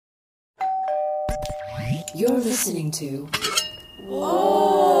You're listening to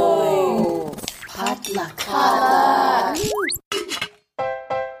Whoa! Potluck.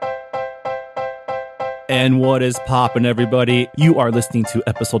 And what is poppin', everybody? You are listening to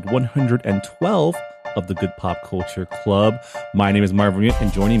episode 112 of the Good Pop Culture Club. My name is Marvin,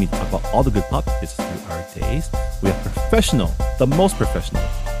 and joining me to talk about all the good pop is through our days, we have the most professional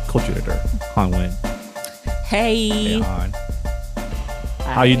culture editor, Han Wen. Hey. Hey, Han.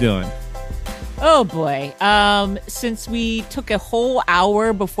 How you doing? Oh boy. Since we took a whole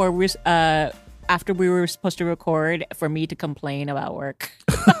hour before after we were supposed to record for me to complain about work.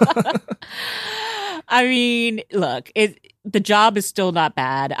 I mean, look, the job is still not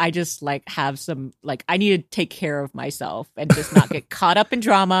bad. I just have some I need to take care of myself and just not get caught up in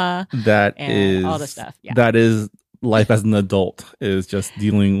drama. That and is all the stuff. Yeah. That is life as an adult, is just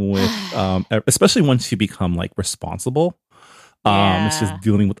dealing with especially once you become responsible. It's just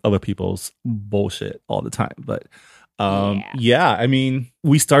dealing with other people's bullshit all the time. But I mean,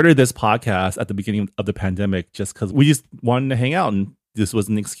 we started this podcast at the beginning of the pandemic just because we just wanted to hang out, and this was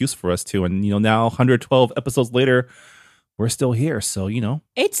an excuse for us to. And now 112 episodes later, we're still here. So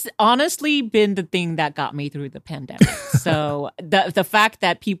it's honestly been the thing that got me through the pandemic. So the fact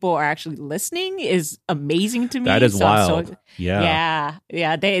that people are actually listening is amazing to me. That is wild. So, yeah.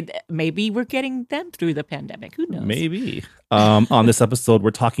 Maybe we're getting them through the pandemic. Who knows? Maybe. On this episode,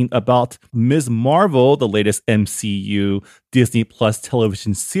 we're talking about Ms. Marvel, the latest MCU Disney Plus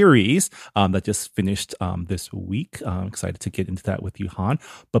television series that just finished this week. I'm excited to get into that with you, Han.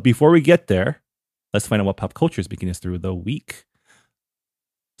 But before we get there, let's find out what pop culture is making us through the week.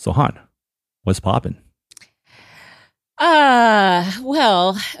 So, Han, what's poppin'?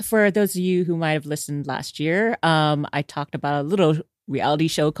 Well, for those of you who might have listened last year, I talked about a little reality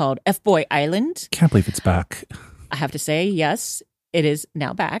show called F-Boy Island. Can't believe it's back. I have to say, yes, it is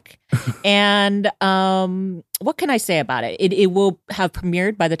now back. And what can I say about it? It will have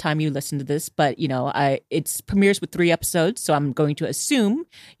premiered by the time you listen to this, but it's premieres with 3 episodes, so I'm going to assume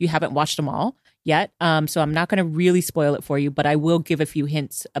you haven't watched them all yet. So I'm not going to really spoil it for you, but I will give a few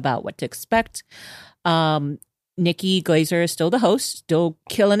hints about what to expect. Nikki Glazer is still the host, still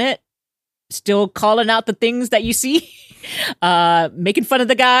killing it, still calling out the things that you see, making fun of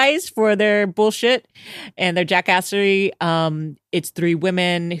the guys for their bullshit and their jackassery. It's 3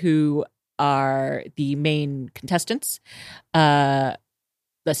 women who are the main contestants. Let's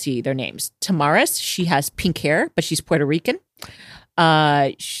see their names. Tamaris, she has pink hair, but she's Puerto Rican.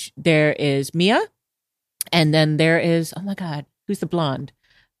 There is Mia, and then there is, oh my God, who's the blonde?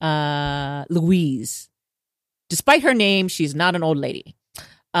 Louise. Despite her name, she's not an old lady.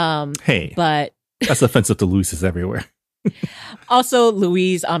 Hey, but that's offensive to Louises everywhere. Also,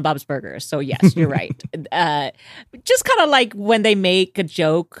 Louise on Bob's Burgers. So yes, you're right. Just kind of like when they make a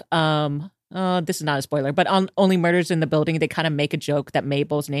joke. This is not a spoiler, but on Only Murders in the Building, they kind of make a joke that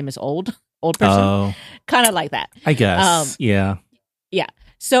Mabel's name is old person. Oh, kind of like that, I guess. Yeah.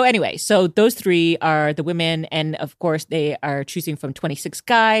 So anyway, so those 3 are the women, and of course they are choosing from 26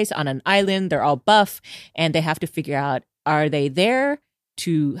 guys on an island. They're all buff, and they have to figure out, are they there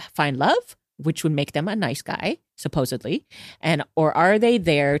to find love, which would make them a nice guy, supposedly, or are they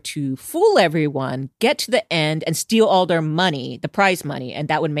there to fool everyone, get to the end, and steal all their money, the prize money, and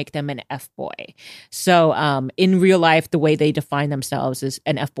that would make them an F-boy. So in real life, the way they define themselves is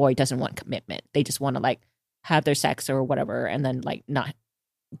an F-boy doesn't want commitment. They just want to have their sex or whatever, and then not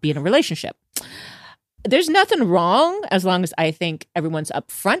be in a relationship. There's nothing wrong as long as I think everyone's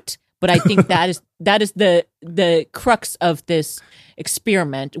upfront. But I think that is the crux of this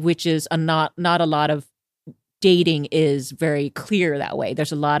experiment, which is not a lot of dating is very clear that way.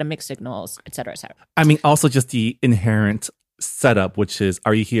 There's a lot of mixed signals, et cetera, et cetera. I mean, also just the inherent setup, which is,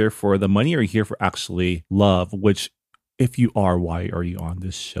 are you here for the money or are you here for actually love? Which, if you are, why are you on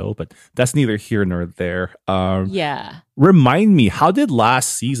this show? But that's neither here nor there. Remind me, how did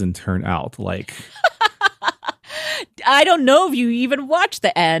last season turn out? I don't know if you even watched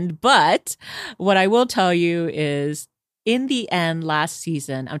the end, but what I will tell you is in the end last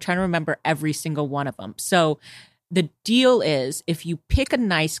season, I'm trying to remember every single one of them. So the deal is if you pick a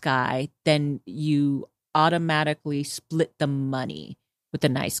nice guy, then you automatically split the money with the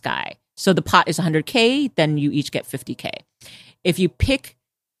nice guy. So the pot is 100K, then you each get 50K. If you pick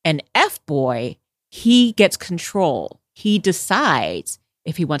an F-boy, he gets control. He decides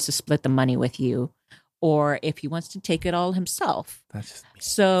if he wants to split the money with you or if he wants to take it all himself.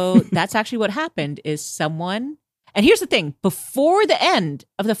 So that's actually what happened is someone, and here's the thing, before the end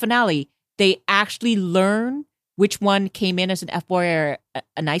of the finale, they actually learn which one came in as an F-boy or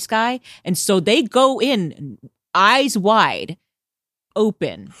a nice guy. And so they go in eyes wide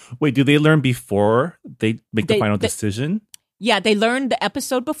open. Wait, do they learn before they make the final they- decision? Yeah, they learned the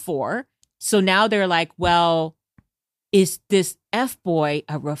episode before. So now they're like, well, is this F-boy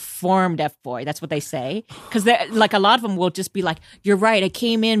a reformed F-boy? That's what they say. Because like a lot of them will just be like, you're right. I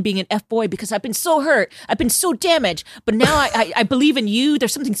came in being an F-boy because I've been so hurt. I've been so damaged. But now I believe in you.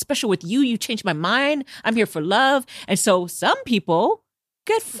 There's something special with you. You changed my mind. I'm here for love. And so some people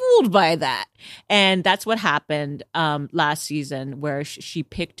get fooled by that. And that's what happened last season, where she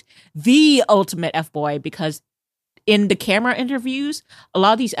picked the ultimate F-boy because in the camera interviews, a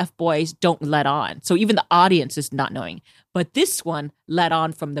lot of these F-boys don't let on. So even the audience is not knowing. But this one let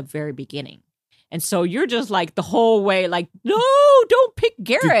on from the very beginning. And so you're just like the whole way like, no, don't pick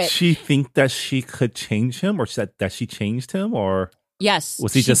Garrett. Did she think that she could change him, or that she changed him? Or yes.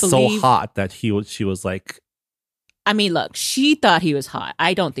 was he just so hot that she was like... I mean, look, she thought he was hot.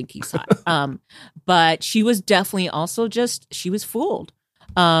 I don't think he's hot. But she was definitely also she was fooled.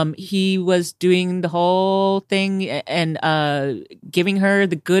 He was doing the whole thing and giving her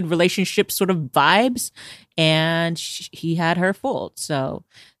the good relationship sort of vibes, and he had her fooled. So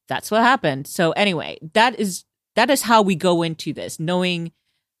that's what happened. So anyway, that is how we go into this, knowing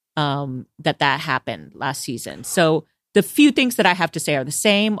that happened last season. So the few things that I have to say are the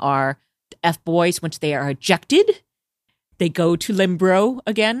same. Are the F-boys, once they are ejected, they go to Limbro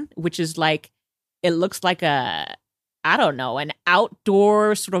again, which is like, it looks like an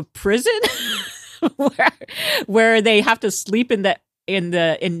outdoor sort of prison where they have to sleep in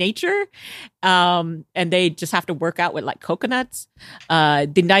nature, and they just have to work out with like coconuts.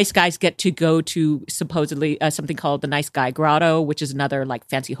 The nice guys get to go to supposedly something called the Nice Guy Grotto, which is another like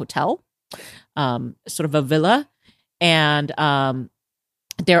fancy hotel, sort of a villa, and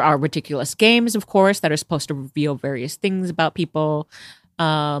there are ridiculous games, of course, that are supposed to reveal various things about people.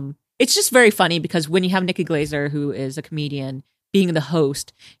 It's just very funny because when you have Nikki Glaser, who is a comedian, being the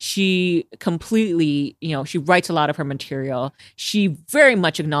host, she completely, she writes a lot of her material. She very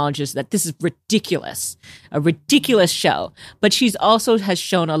much acknowledges that this is ridiculous, a ridiculous show. But she's also has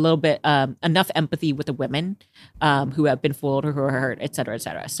shown a little bit, enough empathy with the women who have been fooled or who are hurt, et cetera, et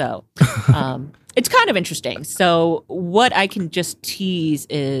cetera. So it's kind of interesting. So what I can just tease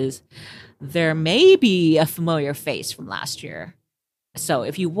is there may be a familiar face from last year. So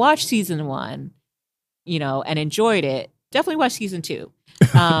if you watch season 1, and enjoyed it, definitely watch season 2.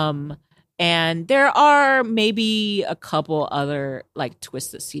 And there are maybe a couple other like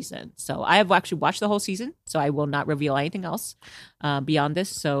twists this season. So I have actually watched the whole season, so I will not reveal anything else beyond this.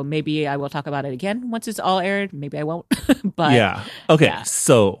 So maybe I will talk about it again once it's all aired. Maybe I won't. But yeah. Okay. Yeah.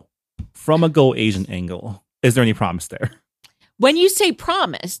 So from a Go Asian angle, is there any promise there? When you say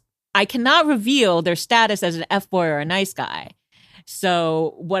promise, I cannot reveal their status as an F-boy or a nice guy.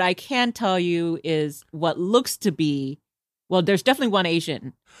 So what I can tell you is what looks to be, well, there's definitely one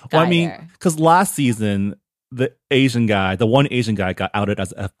Asian guy. Well, I mean, because last season, the one Asian guy got outed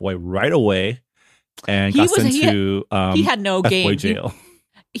as an F-boy right away and got sent to he had no F-boy game. jail.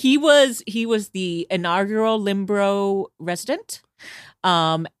 He was the inaugural Limbro resident.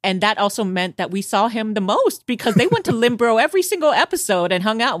 And that also meant that we saw him the most because they went to Limbro every single episode and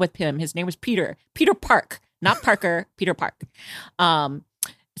hung out with him. His name was Peter Park. Not Parker, Peter Park.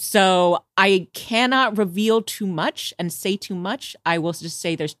 So I cannot reveal too much and say too much. I will just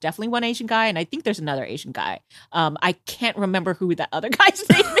say there's definitely one Asian guy, and I think there's another Asian guy. I can't remember who that other guy's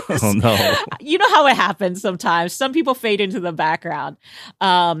name is. Oh, no. You know how it happens sometimes. Some people fade into the background.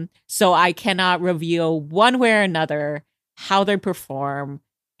 So I cannot reveal one way or another how they perform,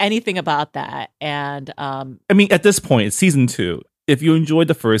 anything about that. And I mean, at this point, it's season 2. If you enjoyed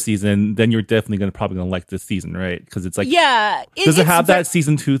the first season, then you're definitely probably gonna like this season, right? Because it's like, yeah, does it have that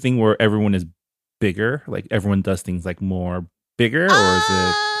season 2 thing where everyone is bigger, like everyone does things like more bigger, or is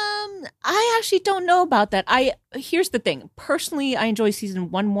it? I actually don't know about that. Here's the thing. Personally, I enjoy season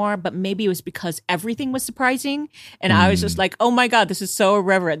 1 more, but maybe it was because everything was surprising, and I was just like, "Oh my god, this is so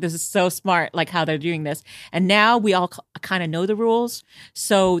irreverent. This is so smart. Like how they're doing this." And now we all kind of know the rules,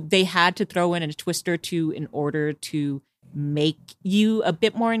 so they had to throw in a twist or two in order to make you a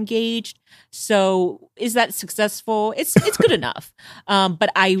bit more engaged. So is that successful? It's good enough.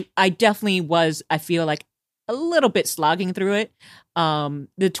 But I definitely was, I feel like, a little bit slogging through it.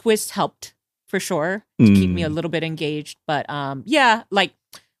 The twist helped for sure to keep me a little bit engaged. But yeah, like,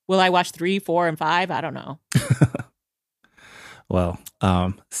 will I watch 3, 4, and 5? I don't know. Well,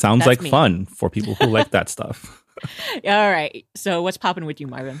 sounds That's like me. fun for people who like that stuff. All right. So what's popping with you,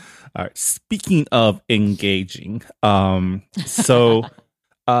 Marvin? All right. Speaking of engaging, so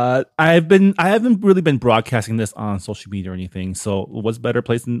I haven't really been broadcasting this on social media or anything. So what's better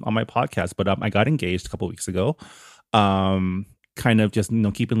place than on my podcast? But I got engaged a couple weeks ago. kind of just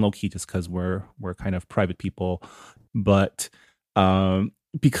keeping low key just because we're kind of private people. But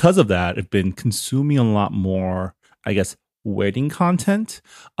because of that, I've been consuming a lot more, I guess, wedding content.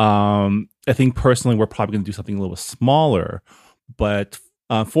 I think personally, we're probably going to do something a little smaller, but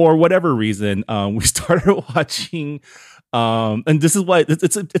for whatever reason, we started watching. And this is why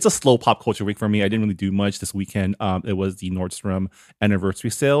it's a slow pop culture week for me. I didn't really do much this weekend. It was the Nordstrom anniversary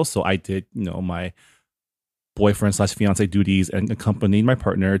sale, so I did my boyfriend / fiance duties and accompanied my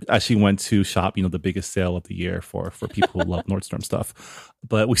partner. Actually went to shop, the biggest sale of the year for people who love Nordstrom stuff.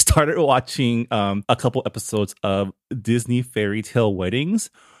 But we started watching a couple episodes of Disney Fairy Tale Weddings,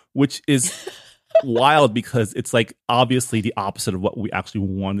 which is wild because it's like obviously the opposite of what we actually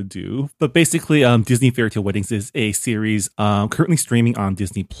want to do. But basically, Disney Fairy Tale Weddings is a series currently streaming on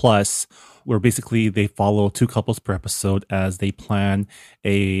Disney Plus, where basically they follow two couples per episode as they plan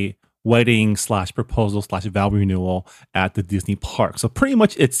a wedding / proposal / vow renewal at the Disney park. So pretty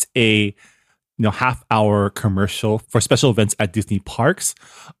much it's a half-hour commercial for special events at Disney parks.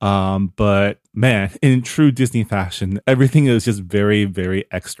 But man, in true Disney fashion, everything is just very, very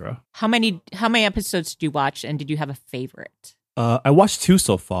extra. How many episodes did you watch, and did you have a favorite? I watched 2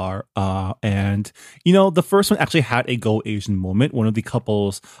 so far, and the first one actually had a Go Asian moment. One of the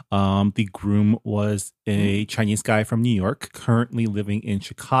couples, the groom was a Chinese guy from New York, currently living in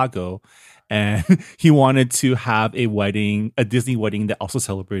Chicago, and he wanted to have a Disney wedding that also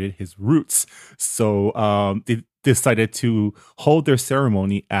celebrated his roots. So they decided to hold their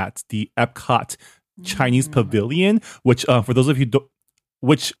ceremony at the Epcot Chinese Pavilion, which for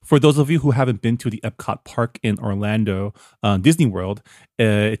those of you who haven't been to the Epcot Park in Orlando, Disney World,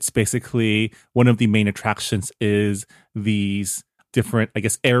 it's basically one of the main attractions is these different, I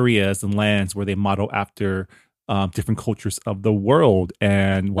guess, areas and lands where they model after different cultures of the world.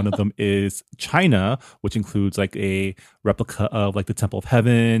 And one of them is China, which includes like a replica of like the Temple of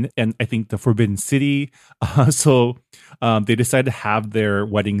Heaven and I think the Forbidden City. So they decided to have their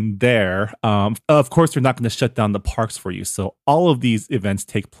wedding there. Of course, they're not going to shut down the parks for you. So all of these events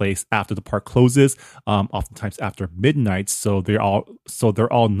take place after the park closes, oftentimes after midnight. So they're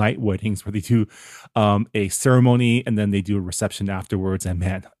all night weddings where they do a ceremony and then they do a reception afterwards. And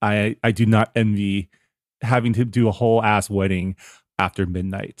man, I do not envy having to do a whole ass wedding after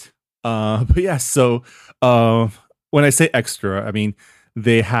midnight. But yeah, so when I say extra, I mean,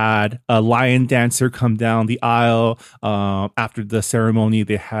 they had a lion dancer come down the aisle. After the ceremony,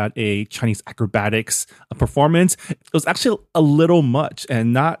 they had a Chinese acrobatics performance. It was actually a little much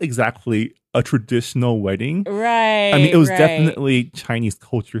and not exactly a traditional wedding. Right. I mean, it was definitely Chinese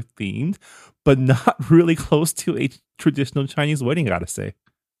culture themed, but not really close to a traditional Chinese wedding, I gotta say.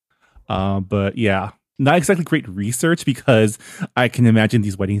 But yeah. Not exactly great research because I can imagine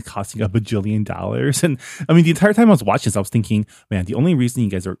these weddings costing $1 bajillion. And I mean, the entire time I was watching this, I was thinking, man, the only reason you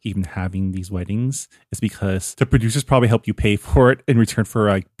guys are even having these weddings is because the producers probably help you pay for it in return for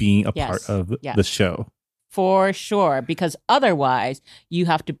like being a part of the show. For sure, because otherwise you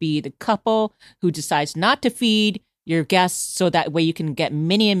have to be the couple who decides not to feed your guests so that way you can get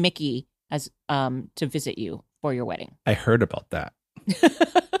Minnie and Mickey as to visit you for your wedding. I heard about that.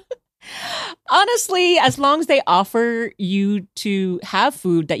 Honestly, as long as they offer you to have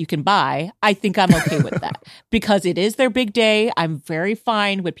food that you can buy, I think I'm okay with that because it is their big day. I'm very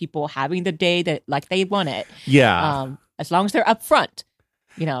fine with people having the day that like they want it. Yeah. As long as they're upfront,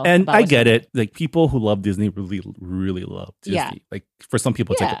 And I get it. Like people who love Disney really, really love Disney. Yeah. Like for some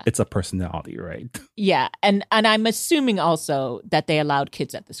people, it's a personality, right? Yeah. And I'm assuming also that they allowed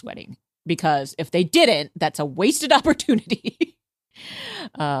kids at this wedding because if they didn't, that's a wasted opportunity.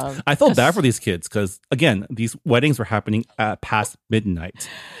 I felt bad for these kids because again, these weddings were happening at past midnight.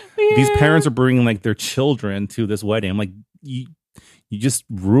 Yeah. These parents are bringing like their children to this wedding. I'm like, you just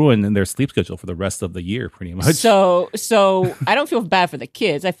ruin their sleep schedule for the rest of the year, pretty much. So I don't feel bad for the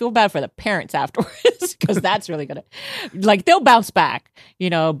kids. I feel bad for the parents afterwards because that's really gonna like they'll bounce back,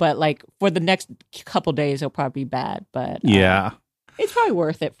 But like for the next couple days, it'll probably be bad. But yeah. It's probably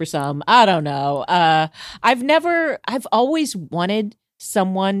worth it for some. I don't know. I've always wanted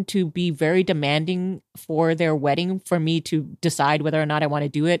someone to be very demanding for their wedding for me to decide whether or not I want to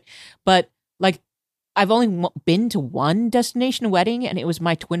do it. But like, I've only been to one destination wedding and it was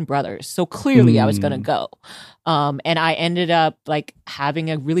my twin brothers. So clearly I was going to go. And I ended up like having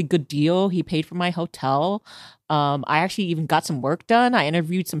a really good deal. He paid for my hotel. I actually even got some work done. I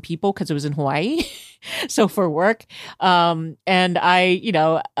interviewed some people because it was in Hawaii. So for work. And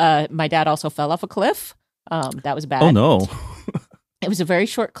I, my dad also fell off a cliff. That was bad. Oh no. It was a very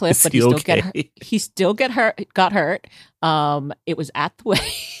short cliff, but he still got hurt. It was at the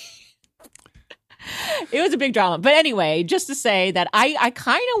wedding. It was a big drama. But anyway, just to say that I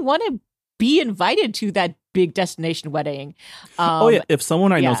kind of want to be invited to that big destination wedding. Oh yeah, if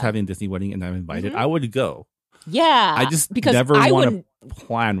someone I know is yeah. having a Disney wedding and I'm invited, I would go. Yeah. I just because never I want wouldn't- to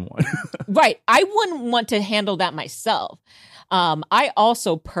plan one. Right. I wouldn't want to handle that myself. I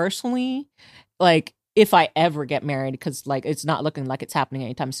also personally, like, if I ever get married, because like it's not looking like it's happening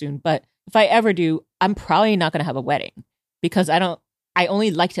anytime soon, but if I ever do, I'm probably not going to have a wedding because I only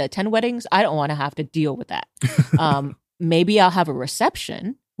like to attend weddings. I don't want to have to deal with that. Maybe I'll have a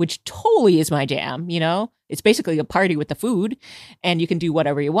reception, which totally is my jam. You know, it's basically a party with the food and you can do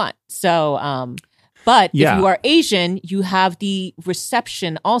whatever you want. So, but Yeah. if you are Asian, you have the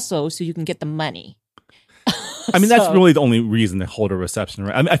reception also so you can get the money. I mean, that's So- really the only reason to hold a reception,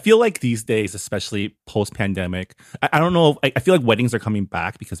 right? I mean, I feel like these days, especially post-pandemic, I don't know. I feel like weddings are coming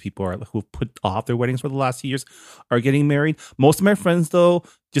back because people who've put off their weddings for the last years are getting married. Most of my friends, though,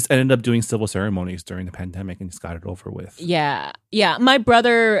 just ended up doing civil ceremonies during the pandemic and just got it over with. Yeah. Yeah. My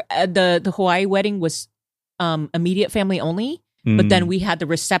brother, the Hawaii wedding was immediate family only. But then we had the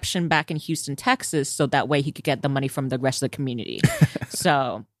reception back in Houston, Texas, so that way he could get the money from the rest of the community.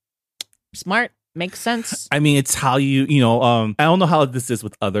 So smart, makes sense. I mean, it's how I don't know how this is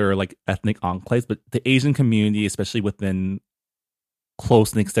with other like ethnic enclaves, but the Asian community, especially within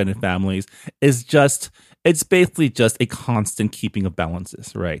close and extended families, it's basically just a constant keeping of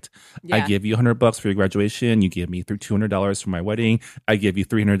balances, right? I Yeah. give you $100 for your graduation. You give me $200 for my wedding. I give you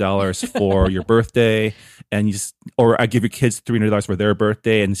 $300 for your birthday, or I give your kids $300 for their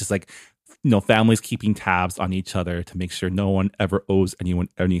birthday, and it's just like, families keeping tabs on each other to make sure no one ever owes anyone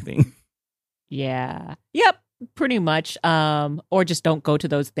anything. Yeah. Yep. Pretty much. Or just don't go to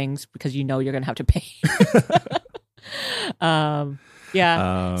those things because you're gonna have to pay.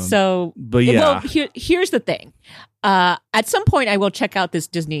 Yeah. So, but yeah. Well, here's the thing. At some point, I will check out this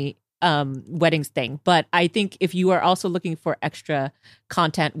Disney weddings thing. But I think if you are also looking for extra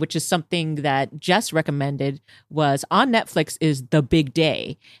content, which is something that Jess recommended, was on Netflix, is The Big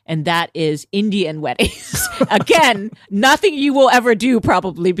Day, and that is Indian weddings. Again, nothing you will ever do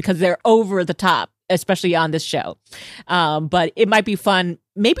probably because they're over the top, especially on this show. But it might be fun.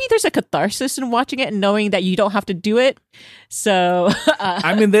 Maybe there's a catharsis in watching it and knowing that you don't have to do it. So,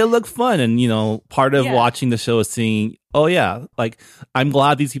 I mean, they look fun. And, part of Yeah. watching the show is seeing, oh, yeah, like, I'm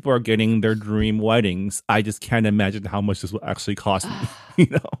glad these people are getting their dream weddings. I just can't imagine how much this will actually cost me,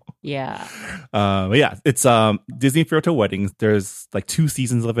 yeah. But yeah, it's Disney Fairytale Weddings. There's like 2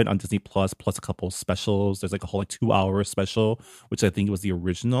 seasons of it on Disney Plus a couple of specials. There's like a whole 2-hour special, which I think was the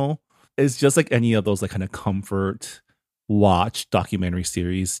original. It's just like any of those like kind of comfort watch documentary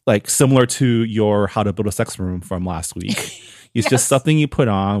series, like similar to your How to Build a Sex Room from last week. It's just something you put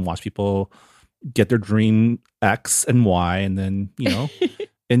on, watch people get their dream X and Y, and then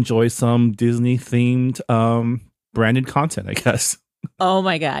enjoy some Disney themed branded content, I guess. Oh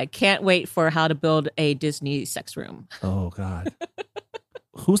my God. Can't wait for How to Build a Disney Sex Room. Oh God.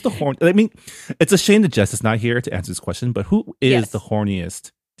 Who's the horn? I mean, it's a shame that Jess is not here to answer this question, but who is Yes. the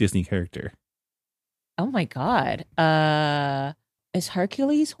horniest Disney character? Oh my God. Is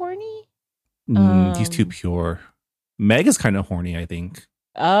Hercules horny? He's too pure. Meg is kind of horny, I think.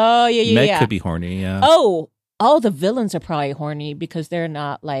 Oh, yeah. Meg could be horny, yeah. Oh, all the villains are probably horny because they're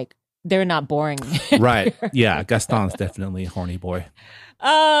not boring. Right. Yeah, Gaston's definitely a horny boy.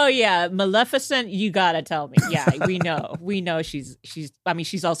 Oh yeah, Maleficent, you gotta tell me. Yeah, we know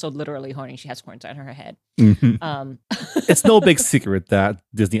she's also literally horny. She has horns on her head. Mhm. It's no big secret that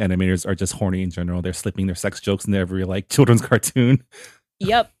Disney animators are just horny in general. They're slipping their sex jokes in every like children's cartoon.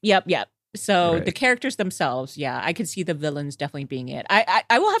 Yep. So Right. the characters themselves, yeah, I could see the villains definitely being it.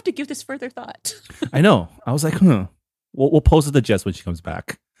 I will have to give this further thought. I know. I was like, we'll pose it to Jess when she comes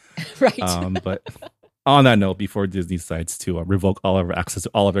back. Right. But on that note, before Disney decides to revoke all of our access to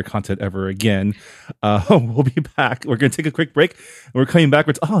all of their content ever again, we'll be back. We're going to take a quick break. We're coming back.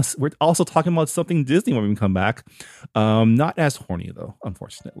 We're also talking about something Disney when we come back. Not as horny, though,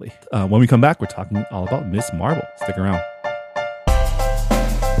 unfortunately. When we come back, we're talking all about Miss Marvel. Stick around.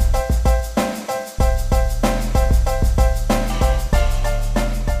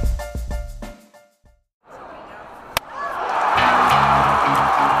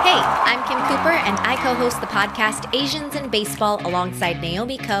 Hey, I'm Kim Cooper, and I co-host the podcast Asians in Baseball alongside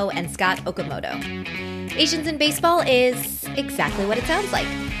Naomi Ko and Scott Okamoto. Asians in Baseball is exactly what it sounds like,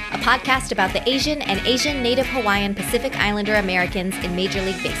 a podcast about the Asian and Asian Native Hawaiian Pacific Islander Americans in Major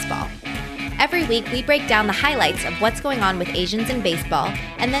League Baseball. Every week, we break down the highlights of what's going on with Asians in baseball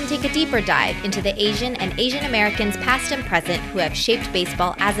and then take a deeper dive into the Asian and Asian Americans past and present who have shaped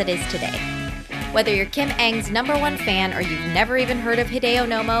baseball as it is today. Whether you're Kim Eng's #1 fan or you've never even heard of Hideo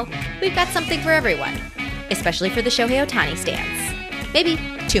Nomo, we've got something for everyone, especially for the Shohei Ohtani stans. Maybe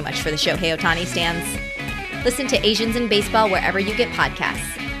too much for the Shohei Ohtani stans. Listen to Asians in Baseball wherever you get podcasts,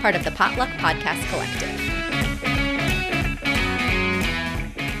 part of the Potluck Podcast Collective.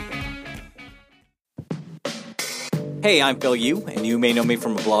 Hey, I'm Phil Yu, and you may know me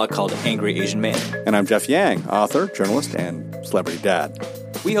from a blog called Angry Asian Man. And I'm Jeff Yang, author, journalist, and celebrity dad.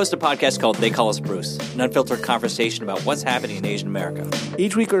 We host a podcast called They Call Us Bruce, an unfiltered conversation about what's happening in Asian America.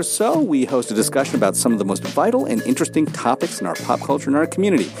 Each week or so, we host a discussion about some of the most vital and interesting topics in our pop culture and our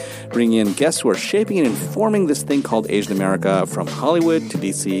community, bringing in guests who are shaping and informing this thing called Asian America from Hollywood to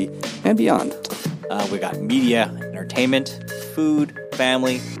D.C. and beyond. We got media, entertainment, food,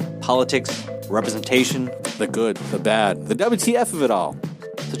 family, politics, representation. The good, the bad, the WTF of it all.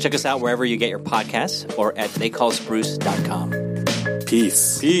 So check us out wherever you get your podcasts or at theycallusbruce.com.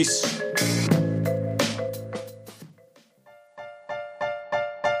 Peace. Peace.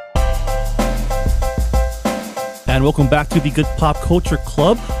 And welcome back to the Good Pop Culture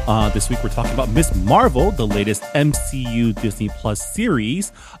Club. This week we're talking about Ms. Marvel, the latest MCU Disney Plus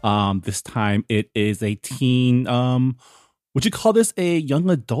series. This time it is a teen, would you call this a young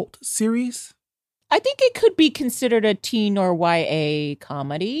adult series? I think it could be considered a teen or YA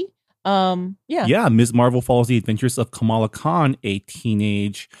comedy. Yeah, Ms. Marvel follows the adventures of Kamala Khan, a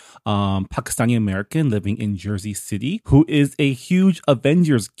teenage Pakistani American living in Jersey City, who is a huge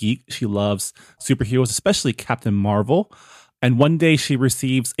Avengers geek. She loves superheroes, especially Captain Marvel. And one day she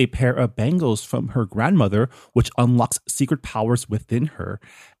receives a pair of bangles from her grandmother, which unlocks secret powers within her,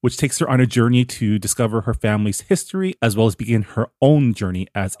 which takes her on a journey to discover her family's history, as well as begin her own journey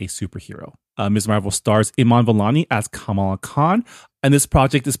as a superhero. Ms. Marvel stars Iman Vellani as Kamala Khan, and this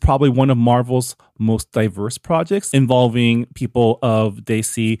project is probably one of Marvel's most diverse projects, involving people of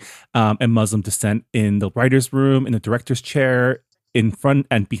Desi and Muslim descent in the writer's room, in the director's chair, in front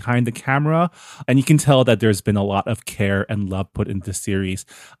and behind the camera. And you can tell that there's been a lot of care and love put into the series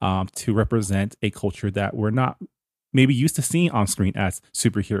to represent a culture that we're not maybe used to seeing on screen as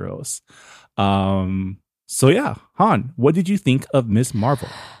superheroes. So yeah, Han, what did you think of Ms. Marvel?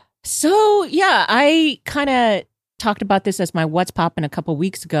 So yeah, I kind of talked about this as my What's Poppin' a couple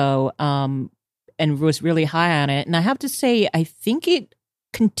weeks ago and was really high on it. And I have to say, I think it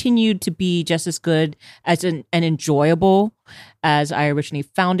continued to be just as good as and enjoyable as I originally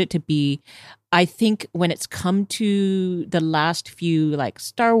found it to be. I think when it's come to the last few like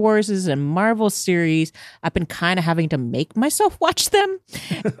Star Warses and Marvel series, I've been kind of having to make myself watch them.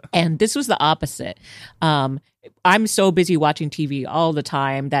 And this was the opposite. I'm so busy watching TV all the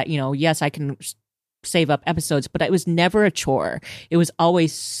time that, yes, I can save up episodes, but it was never a chore. It was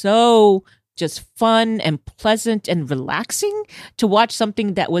always so just fun and pleasant and relaxing to watch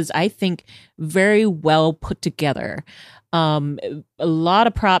something that was, I think, very well put together. A lot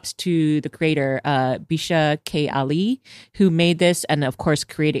of props to the creator, Bisha K. Ali, who made this, and of course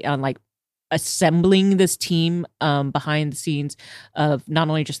created on assembling this team behind the scenes of not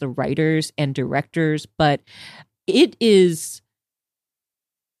only just the writers and directors, but it is,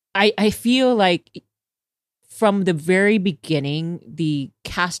 I feel like from the very beginning, the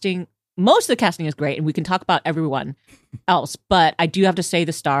casting, most of the casting is great, and we can talk about everyone else, but I do have to say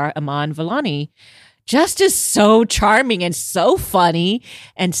the star, Iman Vellani, just is so charming and so funny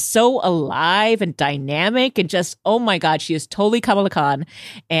and so alive and dynamic and just, oh my God, she is totally Kamala Khan.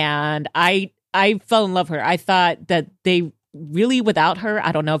 And I fell in love with her. I thought that they really, without her,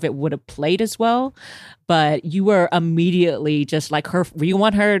 I don't know if it would have played as well, but you were immediately just like her. You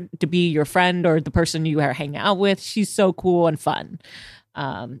want her to be your friend or the person you are hanging out with. She's so cool and fun.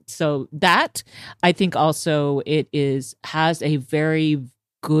 So that, I think also has a very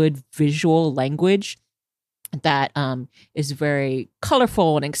good visual language that is very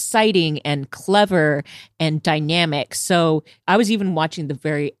colorful and exciting and clever and dynamic. So I was even watching the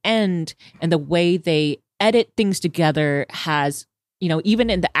very end, and the way they edit things together has, even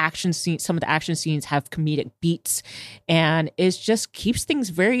in the action scene, some of the action scenes have comedic beats, and it just keeps things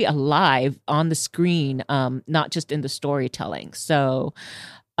very alive on the screen, not just in the storytelling. So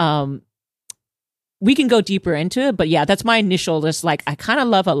we can go deeper into it, but yeah, that's my initial list. I kind of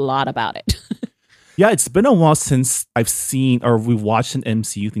love a lot about it. Yeah, it's been a while since I've seen or we watched an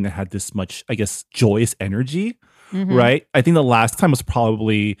MCU thing that had this much, I guess, joyous energy, right? I think the last time was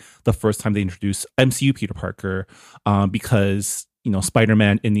probably the first time they introduced MCU Peter Parker, because,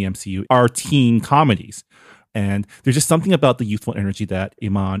 Spider-Man in the MCU are teen comedies. And there's just something about the youthful energy that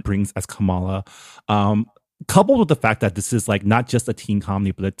Iman brings as Kamala, coupled with the fact that this is not just a teen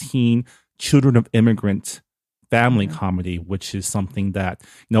comedy, but a teen children of immigrant family comedy, which is something that,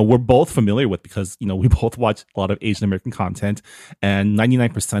 we're both familiar with because, we both watch a lot of Asian American content, and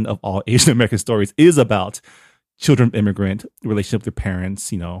 99% of all Asian American stories is about children of immigrant, relationship with their parents,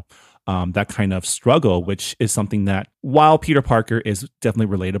 that kind of struggle, which is something that, while Peter Parker is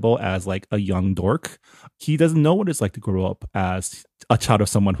definitely relatable as like a young dork, he doesn't know what it's like to grow up as a child of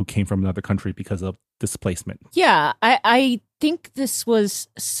someone who came from another country because of displacement. Yeah, I think this was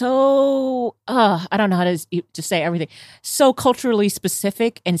so, I don't know how to say everything, so culturally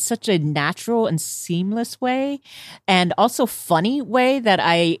specific in such a natural and seamless way, and also funny way that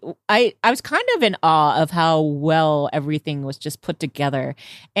I was kind of in awe of how well everything was just put together.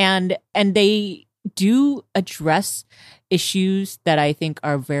 And they do address issues that I think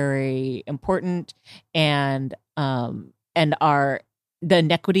are very important, and are the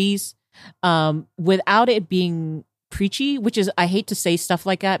inequities, without it being preachy, which is, I hate to say stuff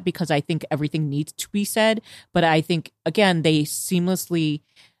like that because I think everything needs to be said, but I think, again, they seamlessly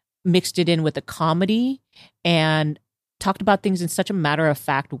mixed it in with the comedy and talked about things in such a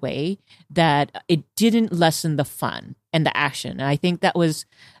matter-of-fact way that it didn't lessen the fun and the action. And I think that was,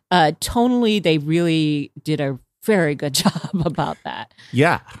 tonally, they really did a very good job about that.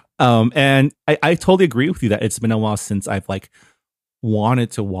 Yeah. And I totally agree with you that it's been a while since I've wanted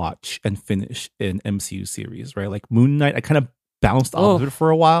to watch and finish an MCU series, right? Like Moon Knight, I kind of bounced off of it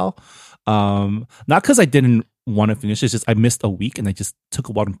for a while. Not because I didn't want to finish, it's just I missed a week and I just took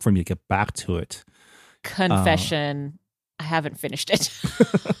a while for me to get back to it. Confession, I haven't finished it.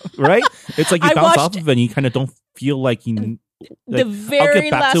 Right? It's like you bounce off of it and you kind of don't feel like you... the very I'll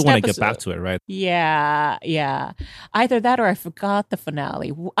get back last to it when episode. I get back to it, right? Yeah. Either that or I forgot the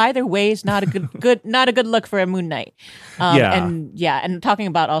finale. Either way is not a good look for a Moon Knight. And talking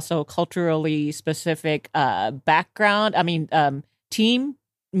about also culturally specific background. I mean, team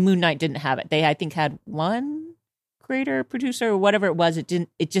Moon Knight didn't have it. They, I think, had one creator, producer, or whatever it was.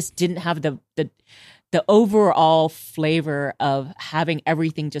 It just didn't have the overall flavor of having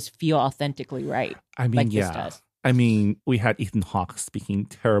everything just feel authentically right. I mean, like yeah. This does. I mean, we had Ethan Hawke speaking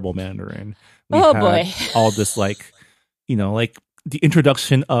terrible Mandarin. Boy. All this like the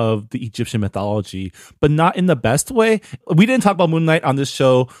introduction of the Egyptian mythology, but not in the best way. We didn't talk about Moon Knight on this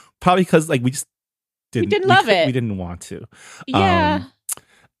show, probably because we just didn't love it. We didn't want to. Yeah.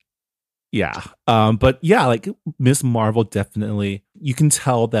 But yeah, like Ms. Marvel, definitely, you can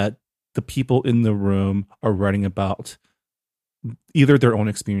tell that the people in the room are writing about either their own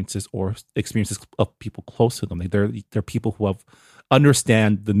experiences or experiences of people close to them. Like they're people who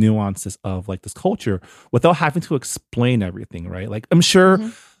understand the nuances of this culture without having to explain everything, right? Like I'm sure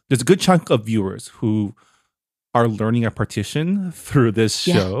there's a good chunk of viewers who are learning a partition through this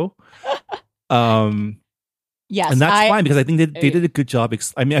show. Yes, and that's fine because I think they did a good job.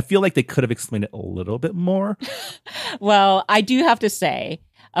 I mean, I feel like they could have explained it a little bit more. Well, I do have to say,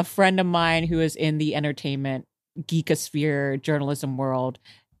 a friend of mine who is in the entertainment geekosphere journalism world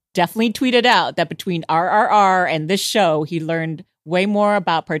definitely tweeted out that between RRR and this show, he learned way more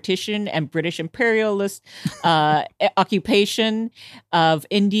about partition and British imperialist occupation of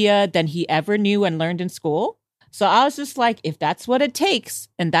India than he ever knew and learned in school. So I was just like, if that's what it takes,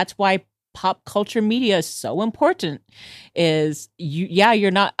 and that's why pop culture media is so important, is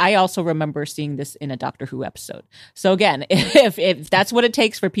you're not. I also remember seeing this in a Doctor Who episode. So again, if that's what it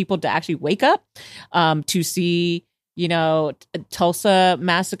takes for people to actually wake up, to see, Tulsa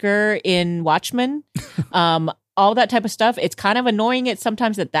Massacre in Watchmen, all that type of stuff, it's kind of annoying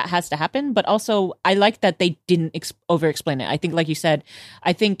sometimes that has to happen. But also, I like that they didn't over-explain it. I think, like you said,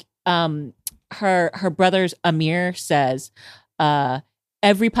 her brother's Amir says,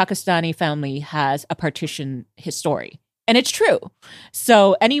 every Pakistani family has a partition history. And it's true.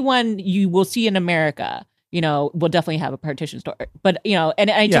 So anyone you will see in America, will definitely have a partition story. But, and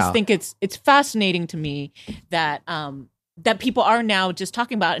I just think it's fascinating to me that that people are now just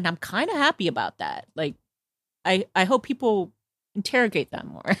talking about it. And I'm kind of happy about that. Like, I hope people interrogate that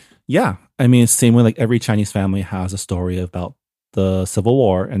more. Yeah. I mean, it's the same way every Chinese family has a story about the Civil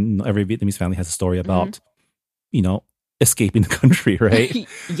War, and every Vietnamese family has a story about, escaping the country, right?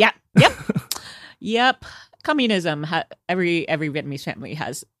 Yep. Communism. Every Vietnamese family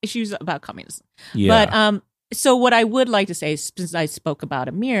has issues about communism. Yeah. But so what I would like to say, since I spoke about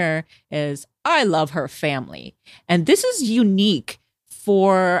Amir, is I love her family, and this is unique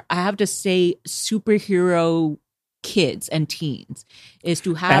for, I have to say, superhero kids and teens, is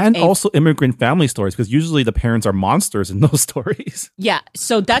to have and also immigrant family stories, because usually the parents are monsters in those stories. Yeah,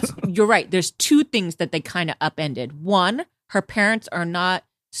 so you're right. There's two things that they kind of upended. One, her parents are not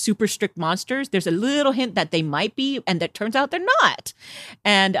super strict monsters. There's a little hint that they might be, and that turns out they're not.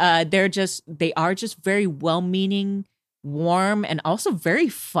 And they are just very well-meaning, warm, and also very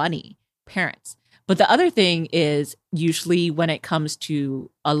funny parents. But the other thing is, usually when it comes to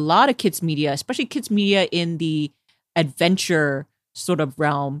a lot of kids media, especially kids media in the adventure sort of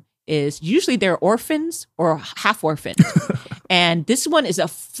realm, is usually they're orphans or half orphans. And this one is a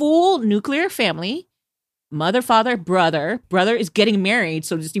full nuclear family. Mother, father, brother. Brother is getting married,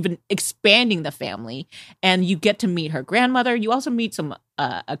 so just even expanding the family. And you get to meet her grandmother. You also meet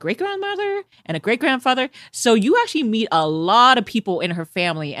a great-grandmother and a great-grandfather. So you actually meet a lot of people in her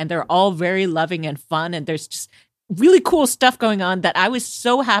family, and they're all very loving and fun. And there's just really cool stuff going on that I was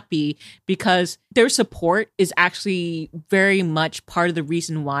so happy, because their support is actually very much part of the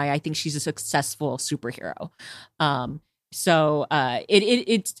reason why I think she's a successful superhero.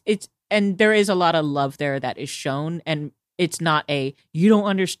 It's and there is a lot of love there that is shown, and it's not a "you don't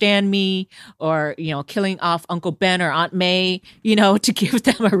understand me" or, you know, killing off Uncle Ben or Aunt May, you know, to give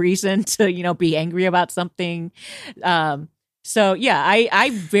them a reason to, you know, be angry about something. So yeah,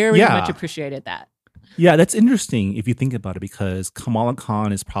 I very much appreciated that. Yeah, that's interesting if you think about it, because Kamala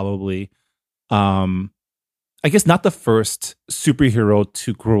Khan is probably, I guess, not the first superhero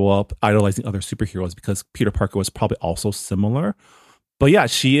to grow up idolizing other superheroes, because Peter Parker was probably also similar. But yeah,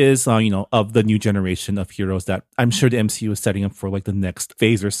 she is, of the new generation of heroes that I'm sure the MCU is setting up for like the next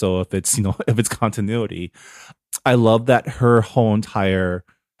phase or so, if it's, if it's continuity. I love that her whole entire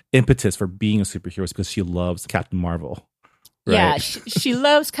impetus for being a superhero is because she loves Captain Marvel. Right? Yeah, she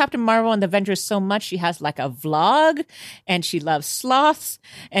loves Captain Marvel and the Avengers so much. She has like a vlog, and she loves sloths,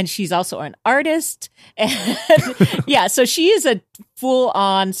 and she's also an artist. And yeah, so she is a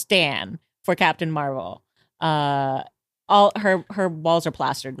full-on stan for Captain Marvel. All her walls are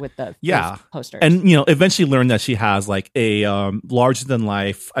plastered with the posters. And eventually learn that she has like a larger than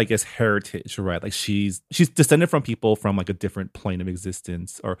life, I guess, heritage, right? Like she's descended from people from like a different plane of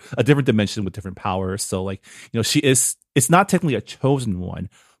existence or a different dimension with different powers. So like, she is, it's not technically a chosen one,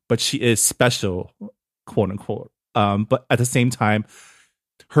 but she is special, quote unquote. But at the same time,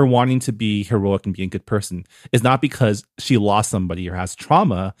 her wanting to be heroic and be a good person is not because she lost somebody or has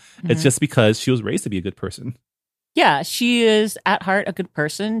trauma. Mm-hmm. It's just because she was raised to be a good person. Yeah, she is at heart a good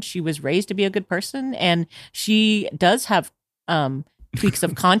person. She was raised to be a good person, and she does have tweaks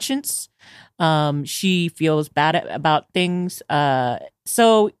of conscience. She feels bad about things.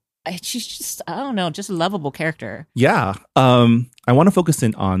 So she's just, I don't know, just a lovable character. Yeah. I want to focus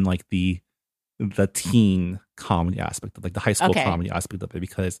in on like the teen comedy aspect of like the high school comedy aspect of it,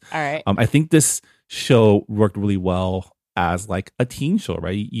 because all right. I think this show worked really well as like a teen show,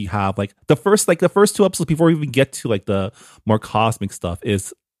 right? You have like the first 2 episodes before we even get to like the more cosmic stuff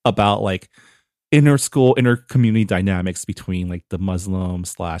is about like inner community dynamics between like the Muslim /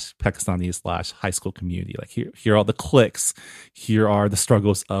 Pakistani / high school community. Like here are the cliques. Here are the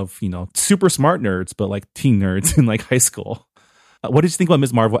struggles of, super smart nerds, but like teen nerds in like high school. What did you think about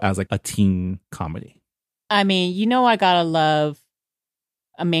Ms. Marvel as like a teen comedy? I mean, I gotta love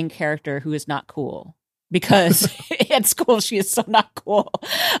a main character who is not cool. Because at school she is so not cool.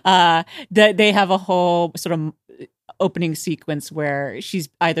 They have a whole sort of opening sequence where she's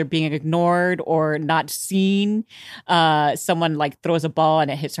either being ignored or not seen. Someone like throws a ball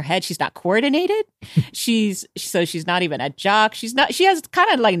and it hits her head. She's not coordinated. She's not even a jock. She has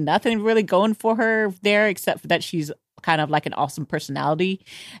kind of like nothing really going for her there, except for that she's kind of like an awesome personality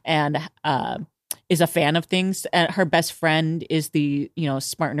and is a fan of things. And her best friend is the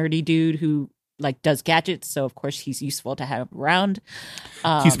smart nerdy dude who like does gadgets, so of course he's useful to have around.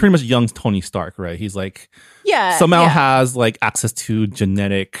 He's pretty much young Tony Stark, right? He's like somehow has like access to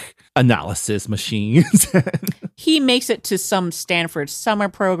genetic analysis machines. He makes it to some Stanford summer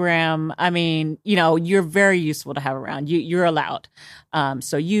program. I mean, you're very useful to have around. You're allowed.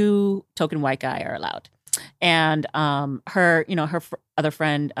 So you, token white guy, are allowed. And her other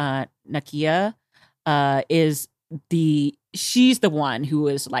friend Nakia is she's the one who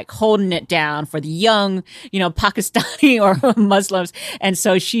is like holding it down for the young, Pakistani or Muslims. And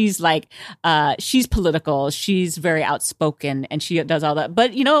so she's like, she's political. She's very outspoken and she does all that.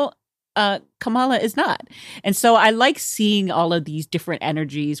 But, Kamala is not. And so I like seeing all of these different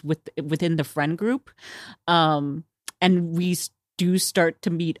energies within the friend group. And we do start to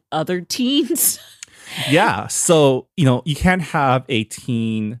meet other teens. Yeah. So, you can't have a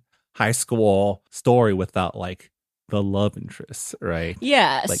teen high school story without like the love interest, right?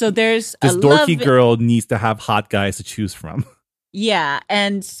 Yeah. Like, so there's this dorky girl needs to have hot guys to choose from. Yeah.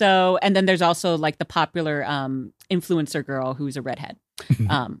 And then there's also like the popular influencer girl who's a redhead.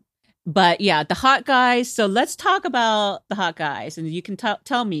 But yeah, the hot guys. So let's talk about the hot guys, and you can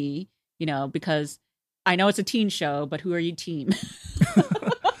tell me, because I know it's a teen show, but who are you team?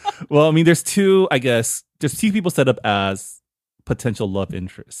 Well, I mean, there's two people set up as potential love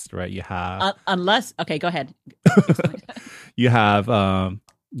interests, right? You have okay, go ahead. you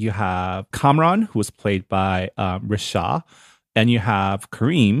have Kamran, who was played by Risha, and you have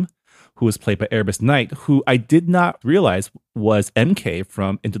Kareem, who was played by Erebus Knight, who I did not realize was MK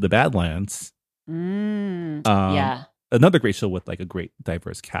from Into the Badlands. Yeah, another great show with like a great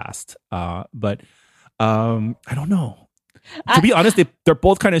diverse cast. But I don't know. To be honest, they're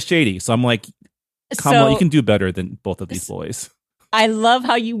both kind of shady. So I'm like, Kamala, you can do better than both of these boys. I love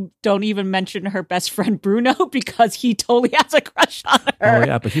how you don't even mention her best friend Bruno because he totally has a crush on her. Oh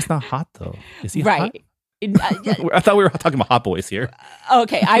yeah, but he's not hot though. Is he right. hot? I thought we were talking about hot boys here.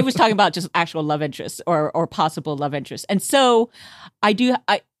 Okay, I was talking about just actual love interests or possible love interests. And so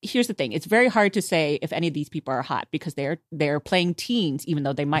here's the thing. It's very hard to say if any of these people are hot because they're playing teens, even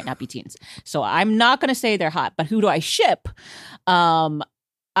though they might not be teens. So I'm not going to say they're hot, but who do I ship?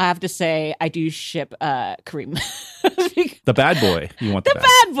 I have to say I do ship Kareem. The bad boy. You want the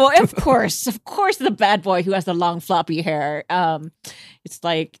bad boy. Of course, the bad boy who has the long floppy hair. It's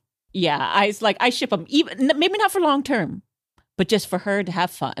like, yeah, I ship him, even maybe not for long term, but just for her to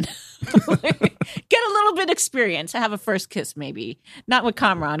have fun. Get a little bit experience, have a first kiss maybe. Not with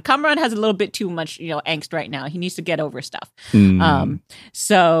Kamran. Kamran has a little bit too much, angst right now. He needs to get over stuff.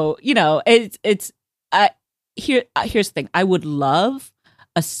 So, here's the thing. I would love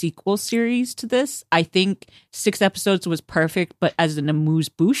a sequel series to this. I think 6 episodes was perfect, but as an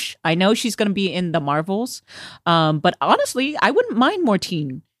amuse-bouche. I know she's going to be in the Marvels, but honestly, I wouldn't mind more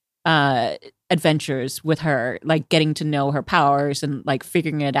teen adventures with her, like getting to know her powers and like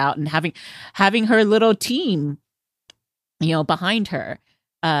figuring it out and having her little team, behind her.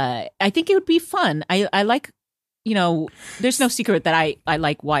 I think it would be fun. I like, there's no secret that I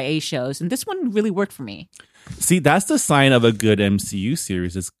like YA shows, and this one really worked for me. See, that's the sign of a good MCU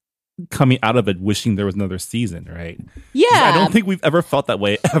series is coming out of it wishing there was another season, right? Yeah. I don't think we've ever felt that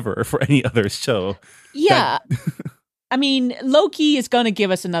way ever for any other show. Yeah. I mean, Loki is going to give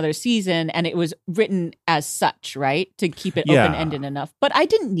us another season, and it was written as such, right? To keep it open-ended enough. But I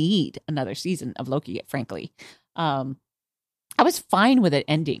didn't need another season of Loki, frankly. I was fine with it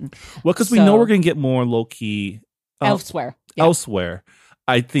ending. Well, because we know we're going to get more Loki elsewhere. Yeah. Elsewhere.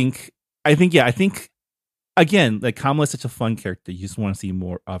 I think, again, like Kamala is such a fun character. You just want to see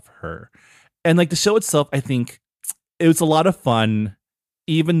more of her. And like the show itself, I think it was a lot of fun,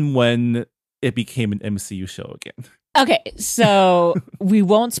 even when it became an MCU show again. Okay, so we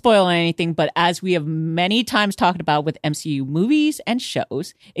won't spoil anything, but as we have many times talked about with MCU movies and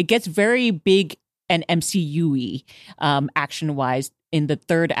shows, it gets very big and MCU-y action-wise in the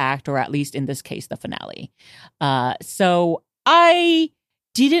third act, or at least in this case, the finale. So I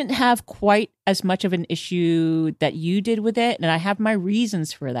didn't have quite as much of an issue that you did with it, and I have my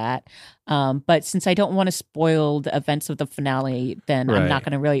reasons for that. But since I don't want to spoil the events of the finale, then right.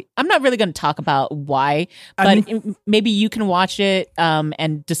 I'm not really going to talk about why. But maybe you can watch it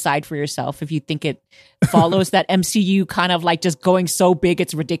and decide for yourself if you think it follows that MCU kind of like just going so big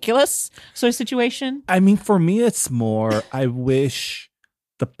it's ridiculous sort of situation. I mean, for me, it's more I wish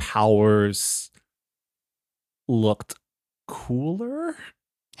the powers looked cooler.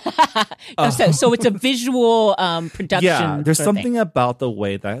 So it's a visual production. Yeah, there's something thing about the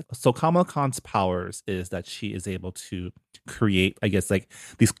way that Kamala Khan's powers is that she is able to create, I guess, like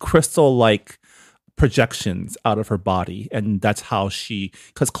these crystal-like projections out of her body, and that's how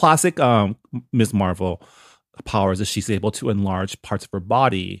because classic Ms. Marvel powers is she's able to enlarge parts of her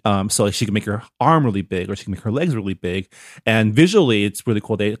body, so she can make her arm really big or she can make her legs really big, and visually it's really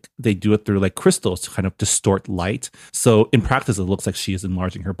cool. They do it through like crystals to kind of distort light, so in practice it looks like she is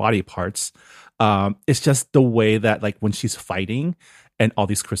enlarging her body parts. It's just the way that like when she's fighting and all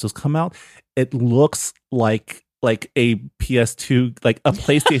these crystals come out, it looks like a PS2, like a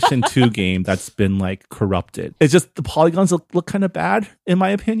PlayStation 2 game that's been like corrupted. It's just the polygons look kind of bad in my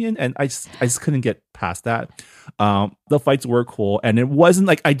opinion, and I just couldn't get past that. The fights were cool, and it wasn't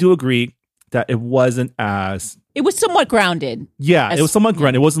like, I do agree that it wasn't as... It was somewhat grounded. Yeah, it was somewhat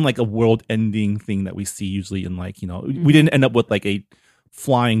grounded. It wasn't like a world-ending thing that we see usually in like, we didn't end up with like a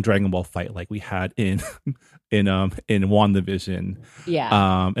flying Dragon Ball fight like we had in WandaVision.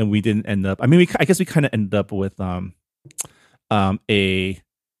 Yeah. And we didn't end up, I mean, I guess we kind of ended up with a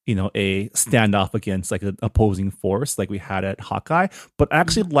standoff against like an opposing force like we had at Hawkeye, but I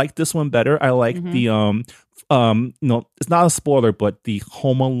actually liked this one better. I like the it's not a spoiler, but the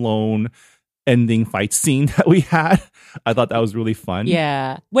Home Alone ending fight scene that we had. I thought that was really fun.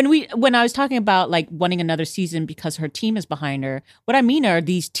 Yeah. When I was talking about like wanting another season because her team is behind her, what I mean are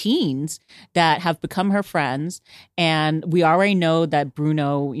these teens that have become her friends, and we already know that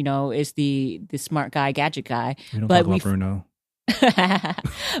Bruno, is the smart guy, gadget guy. We don't but talk about Bruno.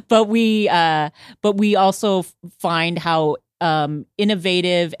 but we also find how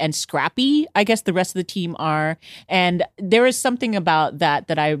innovative and scrappy, I guess, the rest of the team are. And there is something about that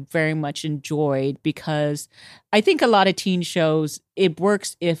I very much enjoyed, because I think a lot of teen shows, it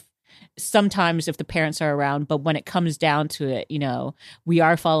works sometimes if the parents are around, but when it comes down to it, we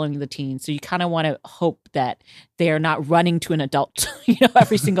are following the teens. So you kind of want to hope that they are not running to an adult,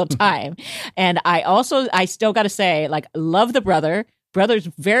 every single time. And I still got to say, like, love the brother. Brother's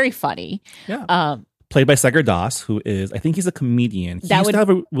very funny. Yeah. Played by Sagar Das, who is, I think he's a comedian. He used to have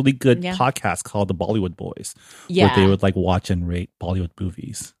a really good podcast called The Bollywood Boys, where they would like watch and rate Bollywood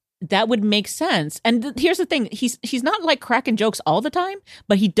movies. That would make sense. And here's the thing. He's not like cracking jokes all the time,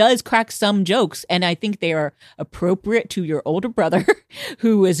 but he does crack some jokes. And I think they are appropriate to your older brother,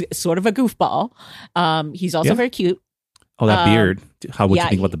 who is sort of a goofball. He's also very cute. Oh, that beard. How would you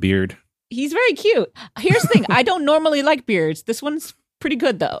think about the beard? He's very cute. Here's the thing. I don't normally like beards. This one's pretty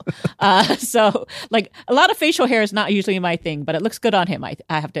good though. So like a lot of facial hair is not usually my thing, but it looks good on him, I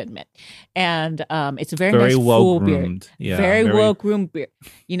have to admit. And it's a very nice full beard. Yeah, very well groomed beard.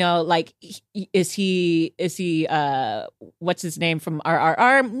 Like is he what's his name from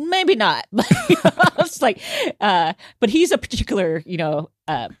RRR? Maybe not. It's like but he's a particular,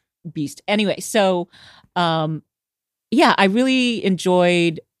 beast. Anyway, so I really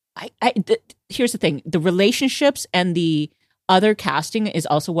enjoyed here's the thing. The relationships and the other casting is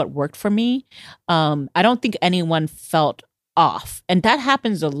also what worked for me. I don't think anyone felt off. And that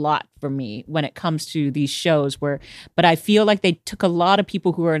happens a lot for me when it comes to these shows but I feel like they took a lot of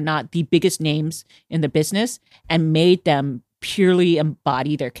people who are not the biggest names in the business and made them purely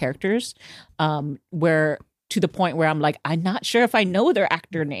embody their characters, where to the point where I'm like, I'm not sure if I know their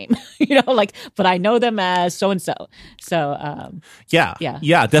actor name, but I know them as so-and-so. So, yeah,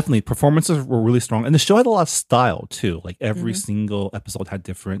 definitely. Performances were really strong. And the show had a lot of style too. Like every single episode had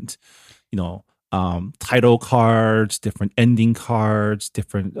different, title cards, different ending cards,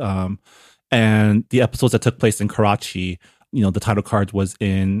 different, and the episodes that took place in Karachi, the title card was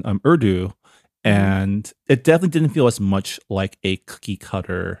in Urdu, and it definitely didn't feel as much like a cookie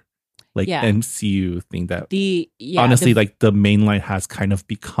cutter MCU thing that honestly like the main line has kind of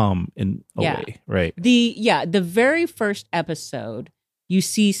become in a way, right? The very first episode, you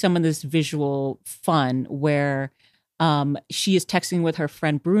see some of this visual fun where she is texting with her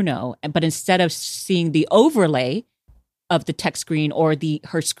friend Bruno, but instead of seeing the overlay of the text screen or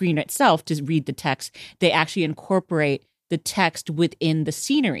her screen itself to read the text, they actually incorporate the text within the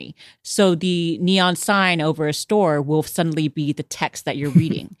scenery. So the neon sign over a store will suddenly be the text that you're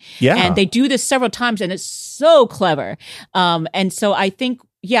reading. And they do this several times, and it's so clever. And so I think,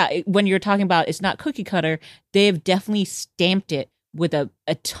 when you're talking about it's not cookie cutter, they've definitely stamped it with a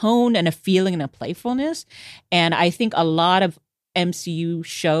tone and a feeling and a playfulness. And I think a lot of MCU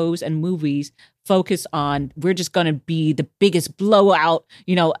shows and movies focus on, we're just going to be the biggest blowout,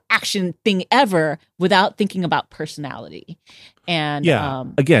 action thing ever without thinking about personality. And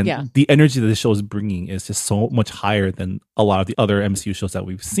the energy that the show is bringing is just so much higher than a lot of the other MCU shows that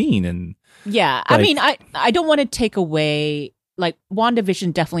we've seen. And I mean, I don't want to take away, like,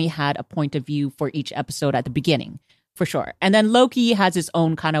 WandaVision definitely had a point of view for each episode at the beginning, for sure. And then Loki has its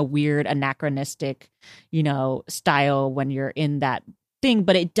own kind of weird anachronistic, style when you're in that thing,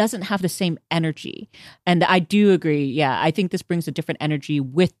 but it doesn't have the same energy. And I do agree. Yeah, I think this brings a different energy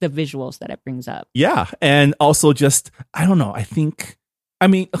with the visuals that it brings up. Yeah. And also just, I don't know.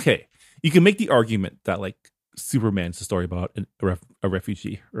 Okay, you can make the argument that like Superman's a story about a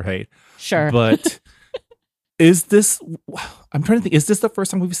refugee, right? Sure. But I'm trying to think, is this the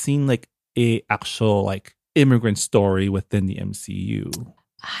first time we've seen like a actual like immigrant story within the MCU?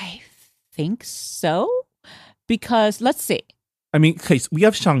 I think so. Because let's see. I mean, okay, so we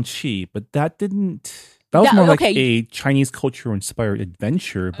have Shang-Chi, but that was more like a Chinese culture inspired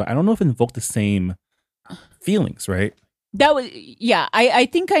adventure, but I don't know if it invoked the same feelings, right? That was, I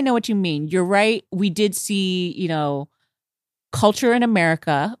think I know what you mean. You're right. We did see, culture in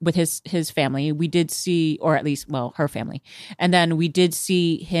America with his family. We did see, or at least, her family. And then we did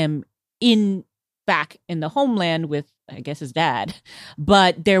see him back in the homeland with, I guess, his dad.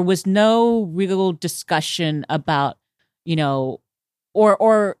 But there was no real discussion about,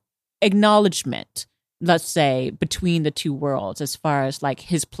 or acknowledgement, let's say, between the two worlds as far as like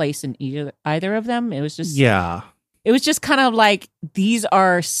his place in either of them. It was just it was just kind of like, these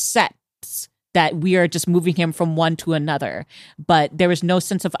are sets that we are just moving him from one to another. But there was no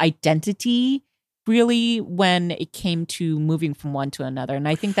sense of identity really when it came to moving from one to another. And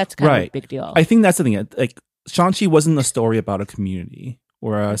I think that's kind of a big deal. I think that's the thing. Like, Shang-Chi wasn't a story about a community.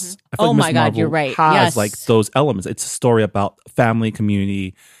 Whereas, I feel like Ms. Marvel you're right. has Yes. like those elements. It's a story about family,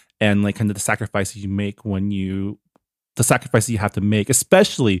 community, and like kind of the sacrifices you make the sacrifices you have to make,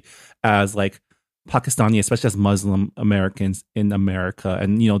 especially as like Pakistani, especially as Muslim Americans in America.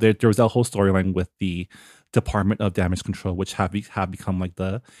 And, there was that whole storyline with the Department of Damage Control, which have become like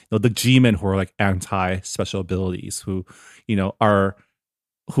the G-men who are like anti-special abilities, who are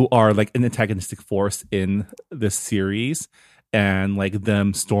like an antagonistic force in this series. And like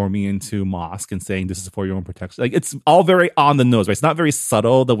them storming into mosque and saying this is for your own protection. Like, it's all very on the nose, right? It's not very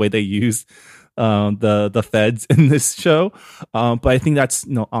subtle the way they use the feds in this show. But I think that's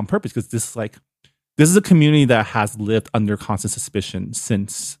on purpose, because this is a community that has lived under constant suspicion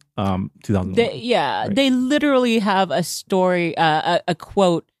since 2001. They literally have a story, a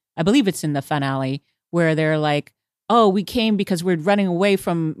quote, I believe it's in the finale, where they're like, oh, we came because we're running away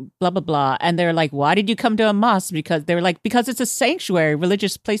from blah, blah, blah. And they're like, why did you come to a mosque? Because they're like, because it's a sanctuary.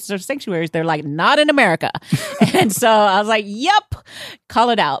 Religious places are sanctuaries. They're like, not in America. And so I was like, yep,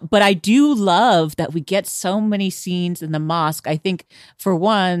 call it out. But I do love that we get so many scenes in the mosque. I think, for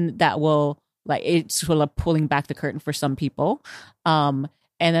one, that will, like, it's sort of pulling back the curtain for some people. And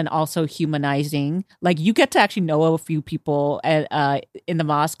then also humanizing. Like, you get to actually know a few people in the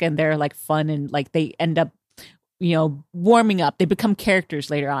mosque, and they're like fun, and like they end up warming up. They become characters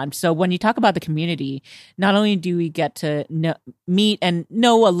later on. So when you talk about the community, not only do we get to meet and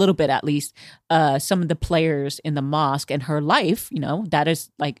know a little bit, at least, some of the players in the mosque and her life, that is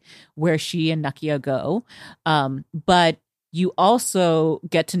like where she and Nakia go. But you also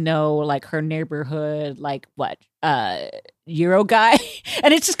get to know like her neighborhood, like Euro guy.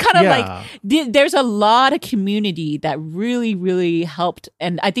 And it's just kind of like, there's a lot of community that really, really helped.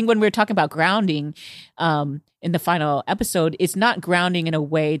 And I think when we were talking about grounding, in the final episode, it's not grounding in a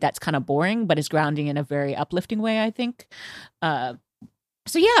way that's kind of boring, but it's grounding in a very uplifting way, I think. I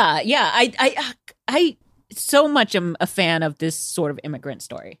so much am a fan of this sort of immigrant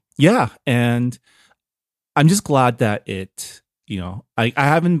story. Yeah, and I'm just glad that it, I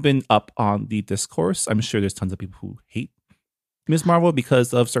haven't been up on the discourse. I'm sure there's tons of people who hate Ms. Marvel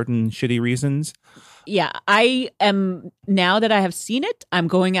because of certain shitty reasons. Yeah, I am, now that I have seen it, I'm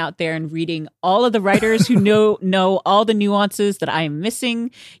going out there and reading all of the writers who know all the nuances that I am missing.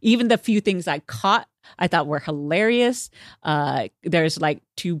 Even the few things I caught, I thought were hilarious. There's like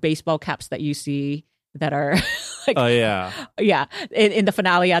 2 baseball caps that you see that are like, oh yeah, in the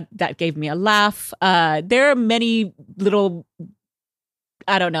finale, that gave me a laugh. There are many little,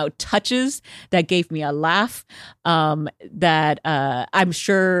 I don't know, touches that gave me a laugh, that I'm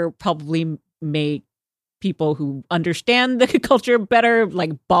sure probably make people who understand the culture better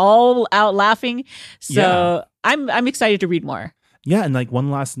like bawl out laughing. So I'm excited to read more. Yeah, and like one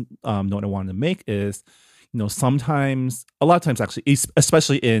last note I wanted to make is, a lot of times actually,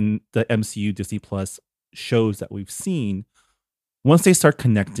 especially in the MCU Disney Plus shows that we've seen, once they start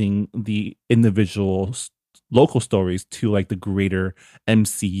connecting the individual local stories to like the greater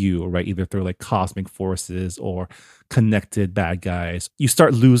MCU, right? Either through like cosmic forces or connected bad guys, you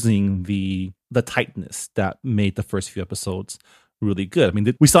start losing the tightness that made the first few episodes really good. I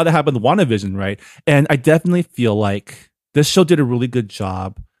mean, we saw that happen in WandaVision, right? And I definitely feel like this show did a really good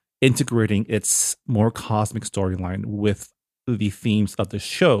job integrating its more cosmic storyline with the themes of the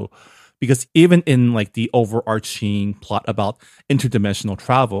show. Because even in like the overarching plot about interdimensional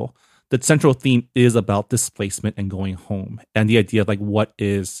travel, the central theme is about displacement and going home, and the idea of like what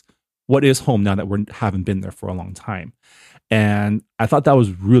is home now that we haven't been there for a long time. And I thought that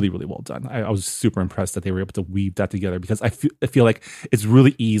was really, really well done. I was super impressed that they were able to weave that together, because I feel like it's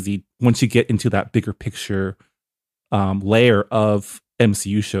really easy once you get into that bigger picture layer of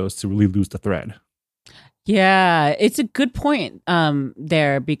MCU shows to really lose the thread. Yeah, it's a good point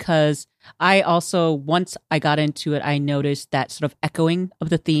there, because I also, once I got into it, I noticed that sort of echoing of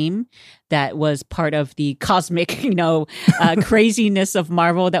the theme that was part of the cosmic, craziness of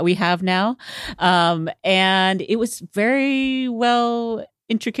Marvel that we have now. And it was very well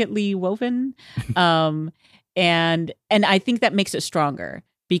intricately woven. And I think that makes it stronger.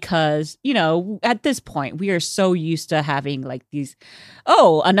 Because, at this point, we are so used to having like these,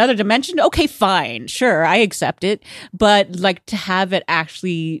 another dimension. Okay, fine. Sure, I accept it. But like to have it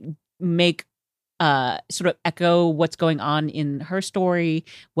actually make sort of echo what's going on in her story,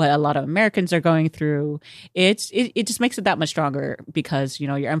 what a lot of Americans are going through, it just makes it that much stronger, because,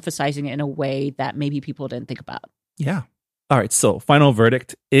 you're emphasizing it in a way that maybe people didn't think about. Yeah. All right. So final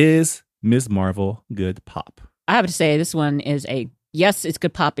verdict is Ms. Marvel, good pop. I have to say, this one is yes, it's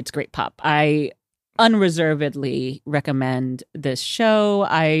good pop. It's great pop. I unreservedly recommend this show.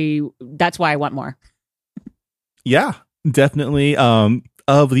 That's why I want more. Yeah, definitely.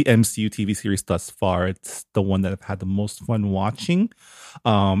 Of the MCU TV series thus far, it's the one that I've had the most fun watching.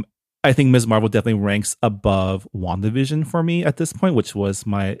 I think Ms. Marvel definitely ranks above WandaVision for me at this point, which was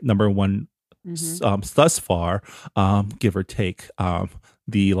my number one thus far, give or take.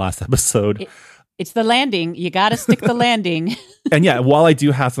 The last episode. It's the landing. You got to stick the landing. And yeah, while I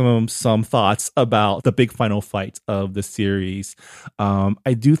do have some thoughts about the big final fight of the series,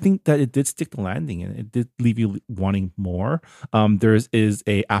 I do think that it did stick the landing and it did leave you wanting more. There is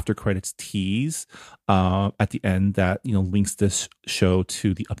a after credits tease at the end that links this show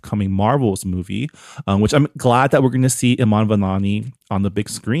to the upcoming Marvels movie, which I'm glad that we're going to see Iman Vellani on the big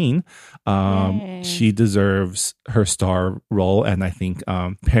screen. She deserves her star role, and I think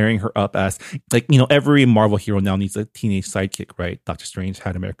pairing her up as every Marvel hero now needs a teenage sidekick, right? Doctor Strange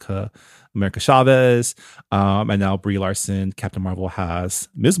had America Chavez, and now Brie Larson, Captain Marvel has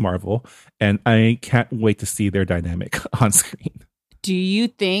Ms. Marvel, and I can't wait to see their dynamic on screen. Do you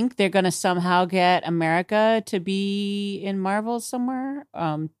think they're going to somehow get America to be in Marvel somewhere?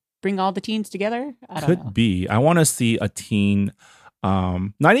 Bring all the teens together? I don't know. Could be. I want to see a teen,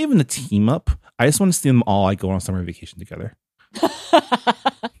 not even a team up. I just want to see them all go on summer vacation together.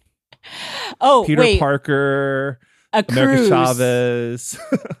 Peter Parker, America Chavez.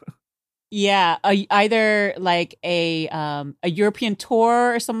 Yeah, either like a European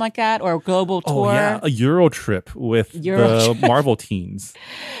tour or something like that, or a global tour. Oh yeah, a Euro trip with the Marvel teens.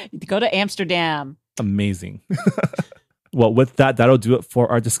 Go to Amsterdam. Amazing. Well, with that, that'll do it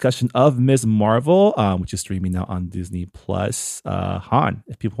for our discussion of Ms. Marvel, which is streaming now on Disney Plus. Han,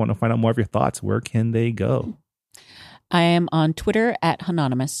 if people want to find out more of your thoughts, where can they go? I am on Twitter at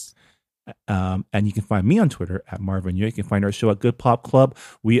Hanonymous. And you can find me on Twitter at Marvin Yu. You can find our show at Good Pop Club.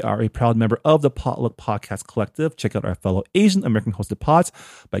 We are a proud member of the Potluck Podcast Collective. Check out our fellow Asian American hosted pods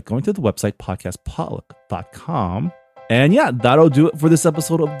by going to the website podcastpotluck.com. And yeah, that'll do it for this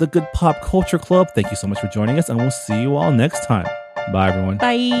episode of the Good Pop Culture Club. Thank you so much for joining us, and we'll see you all next time. Bye, everyone.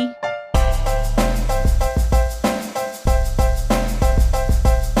 Bye.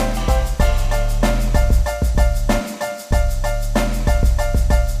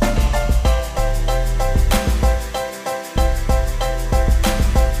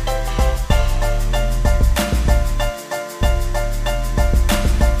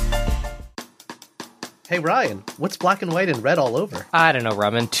 Hey Ryan, what's black and white and red all over? I don't know,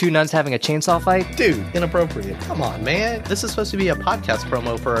 Ramen. Two nuns having a chainsaw fight? Dude, inappropriate. Come on, man. This is supposed to be a podcast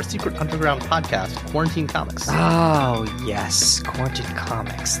promo for our secret underground podcast, Quarantine Comics. Oh, yes. Quarantine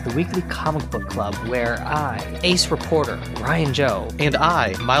Comics, the weekly comic book club where I, ace reporter Ryan Joe, and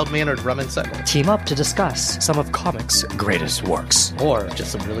I, mild-mannered Ramen Sentinel, team up to discuss some of comics' greatest works. Or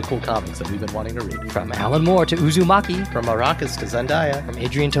just some really cool comics that we've been wanting to read. From Alan Moore to Uzumaki. From Arrakis to Zendaya. From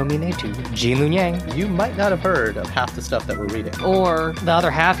Adrian Tomine to Jean Lun Yang. You might not have heard of half the stuff that we're reading. Or the other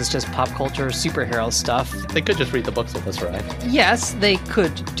half is just pop culture superhero stuff. They could just read the books with us, Ryan. Yes, they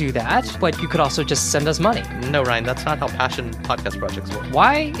could do that, but you could also just send us money. No, Ryan, that's not how passion podcast projects work.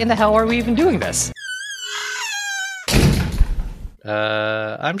 Why in the hell are we even doing this?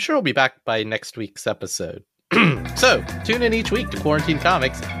 I'm sure we'll be back by next week's episode. So, tune in each week to Quarantine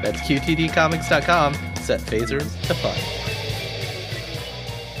Comics. That's QTDcomics.com. Set phasers to fun.